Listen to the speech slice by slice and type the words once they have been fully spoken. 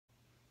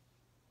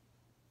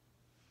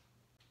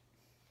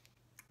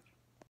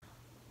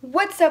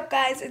What's up,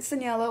 guys? It's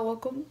Daniela.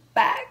 Welcome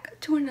back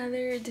to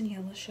another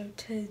Daniela show.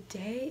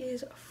 Today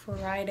is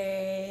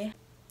Friday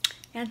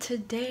and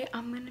today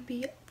I'm gonna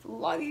be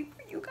vlogging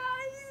for you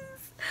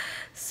guys.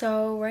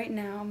 So right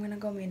now I'm gonna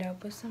go meet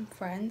up with some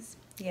friends.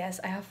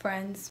 Yes, I have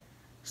friends.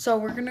 So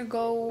we're gonna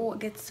go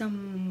get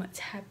some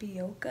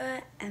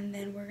tapioca and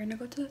then we're gonna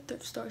go to the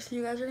thrift store. So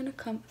you guys are gonna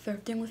come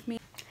thrifting with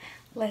me.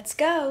 Let's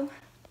go.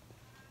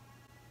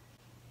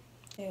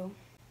 Ew.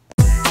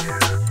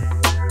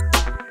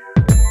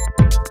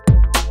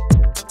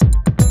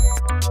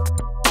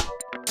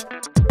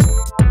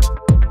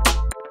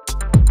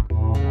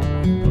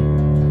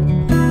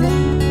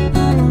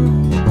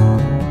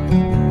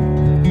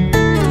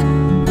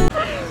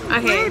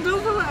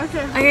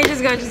 Okay,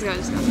 just go.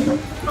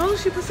 Oh,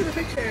 she posted a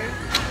picture.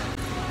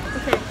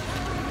 Okay.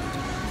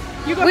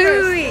 You go wait,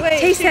 first. Wait.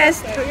 Taste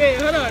test. Okay,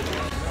 hold on.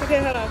 Okay,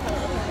 hold on.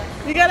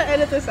 You gotta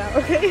edit this out,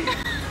 okay?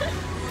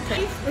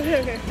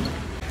 Okay.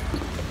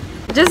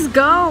 Just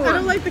go. I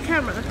don't like the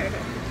camera. Okay.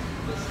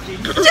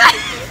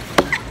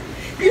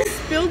 You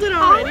spilled it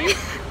already?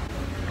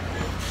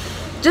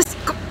 Just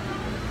go.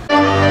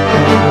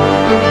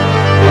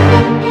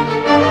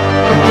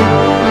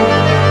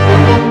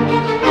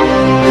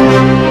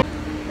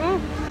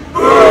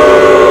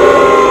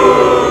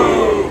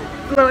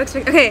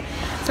 Okay,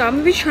 so I'm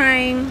gonna be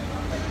trying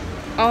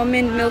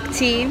almond milk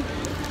tea.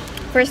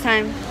 First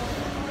time.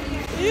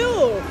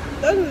 Ew,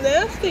 that's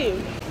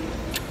nasty.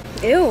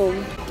 Ew.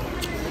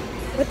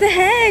 What the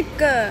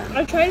heck?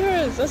 I tried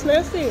hers. That's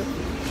nasty.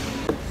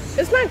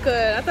 It's not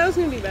good. I thought it was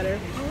gonna be better.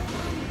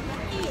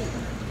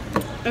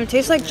 It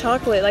tastes like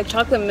chocolate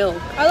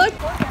milk. I like.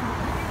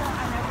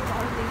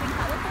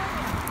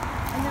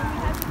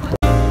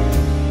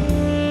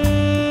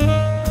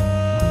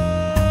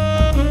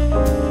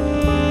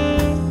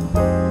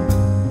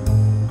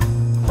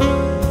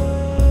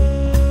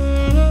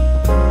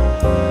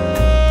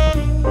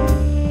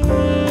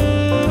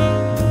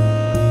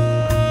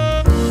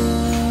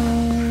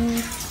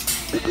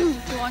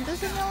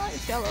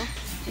 Yellow.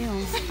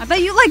 Ew. I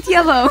thought you liked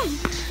yellow.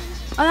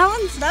 Oh, that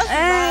one's.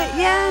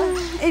 Yeah.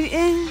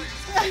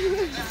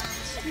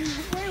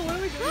 Wait, what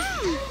are we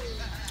doing?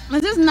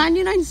 This is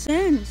 99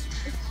 cents.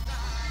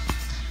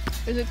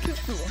 Is it cute?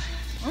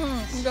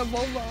 The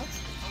boba.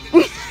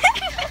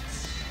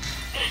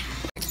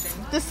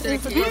 This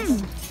is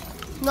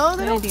No,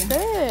 they don't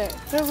fit.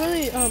 They're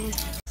really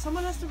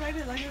Someone has to write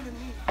it lighter than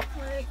me.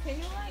 Wait, can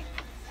you like?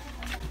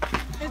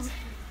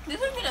 This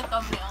would be the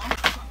thumbnail.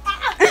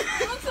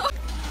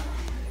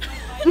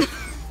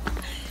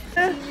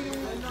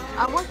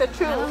 I want the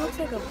truth. Looks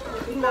like a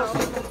no.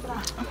 Look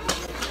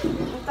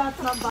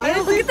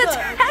at the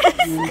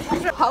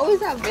test. How is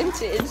that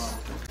vintage?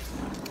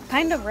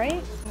 Kind of,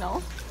 right?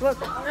 No. Look.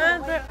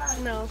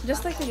 No.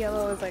 Just like the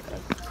yellow is like a...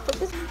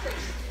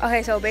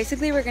 Okay, so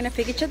basically we're gonna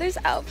pick each other's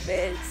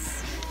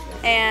outfits.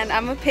 And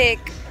I'm gonna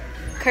pick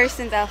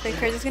Kirsten's outfit.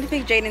 Kirsten's gonna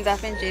pick Jaden's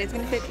outfit. And Jaden's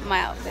gonna pick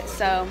my outfit.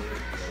 So,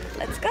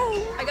 let's go.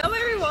 I got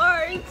my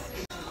rewards.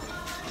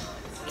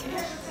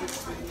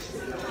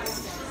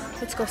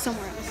 Let's go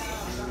somewhere else.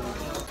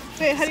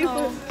 Wait, how do you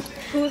put?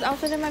 Whose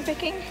outfit am I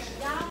picking?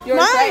 Yours,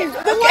 mine!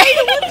 Right?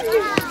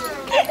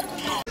 Okay.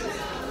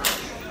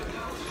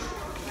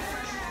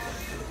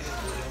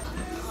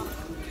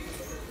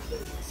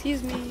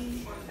 Excuse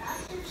me.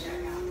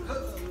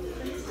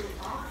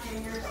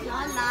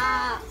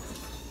 Lola.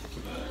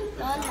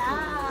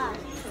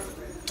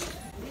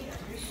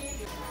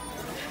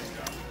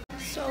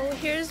 So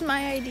here's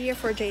my idea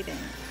for Jaden.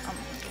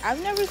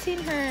 I've never seen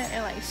her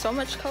in like so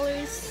much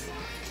colors.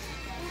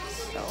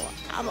 So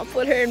I'm gonna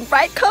put her in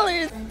bright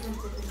colors.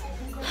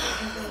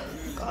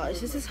 Gosh,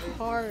 this is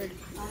hard.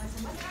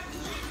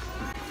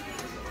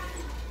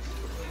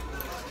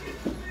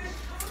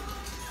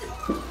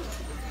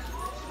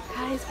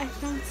 Guys, I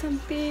found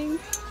something.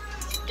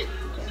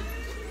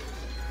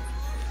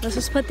 Let's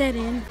just put that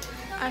in.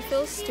 I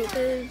feel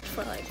stupid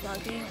for like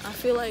vlogging. I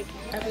feel like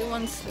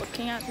everyone's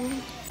looking at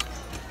me.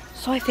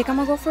 So I think I'm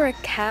gonna go for a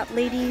cat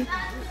lady,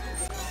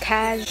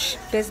 cash,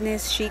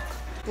 business, chic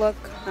look.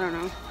 I don't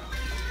know.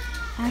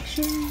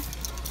 Actually,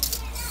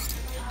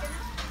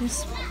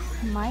 this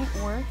might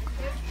work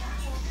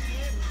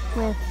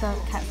with the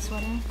cat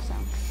sweater. So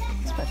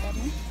let's put that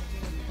in.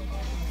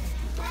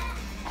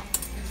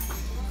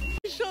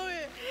 Show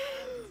it.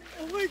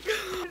 Oh my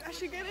god. I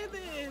should get in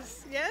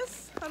this.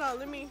 Yes? Hold on,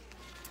 let me.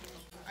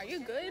 Are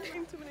you good?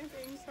 I'm too many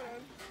things. Hold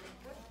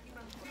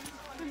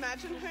on.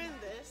 Imagine her in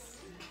this.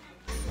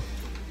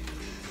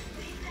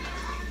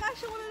 I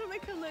actually wanted to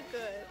make her look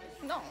good.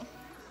 No.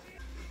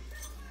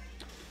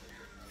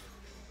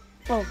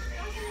 Oh,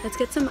 let's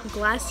get some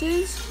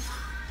glasses,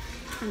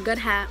 a good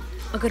hat,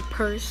 a good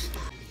purse.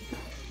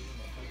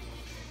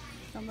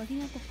 So I'm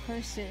looking at the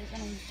purses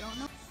and I don't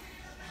know.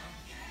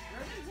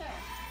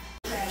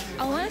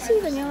 I want to see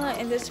Daniela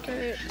in this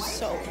skirt.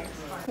 So,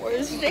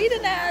 where's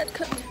Jaden at?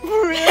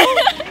 For real?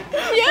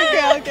 Yeah. Okay,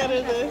 I'll get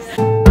her this.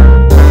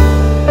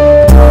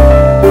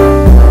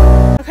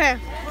 Okay.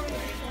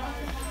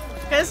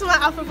 Okay, this is my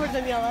outfit for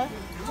Daniela.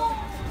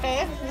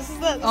 Okay, this is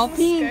the All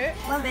pink. skirt.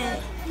 Love it.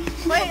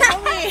 Wait,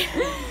 help me.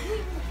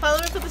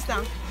 Hold, let me put this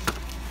down.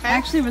 I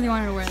actually really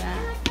wanted to wear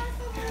that.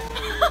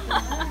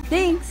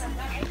 Thanks.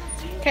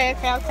 Okay.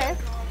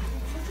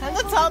 And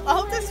the top, I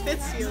hope this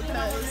fits you,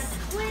 because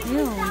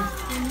Ew.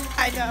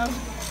 I know.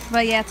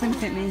 But yeah, it's gonna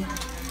fit me.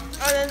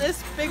 And then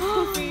this big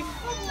poofy.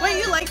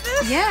 Wait, you like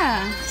this?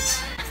 Yeah.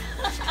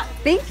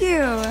 Thank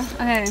you.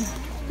 Okay.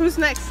 Who's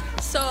next?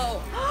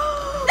 So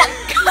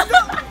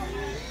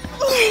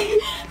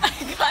I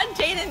got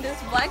Jaden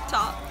this black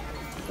top.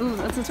 Ooh,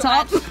 that's a to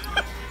top. match-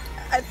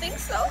 I think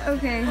so.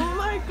 Okay. Oh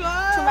my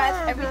god. To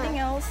match everything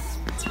else.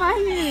 It's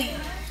fine.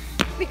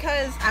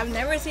 Because I've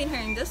never seen her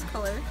in this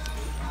color.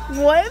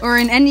 What? Or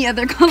in any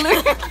other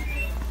color.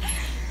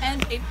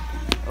 And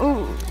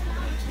Ooh.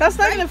 That's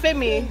not gonna fit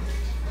me.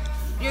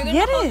 you're gonna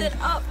Get hold it.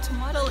 it up to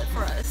model it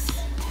for us.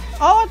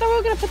 Oh, I thought we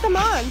were gonna put them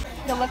on.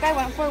 The look I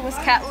went for was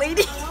cat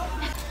lady.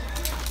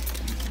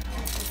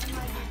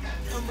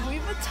 Louis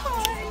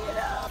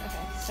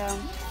Vuitton. So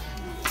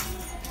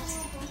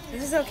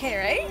this is okay,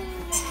 right?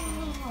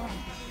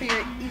 For your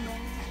email.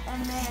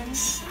 And then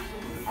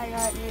I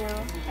got you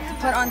to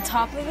put on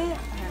top of it.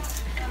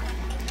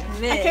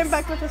 This. I came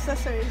back with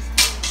accessories.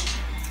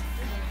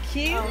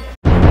 Cute.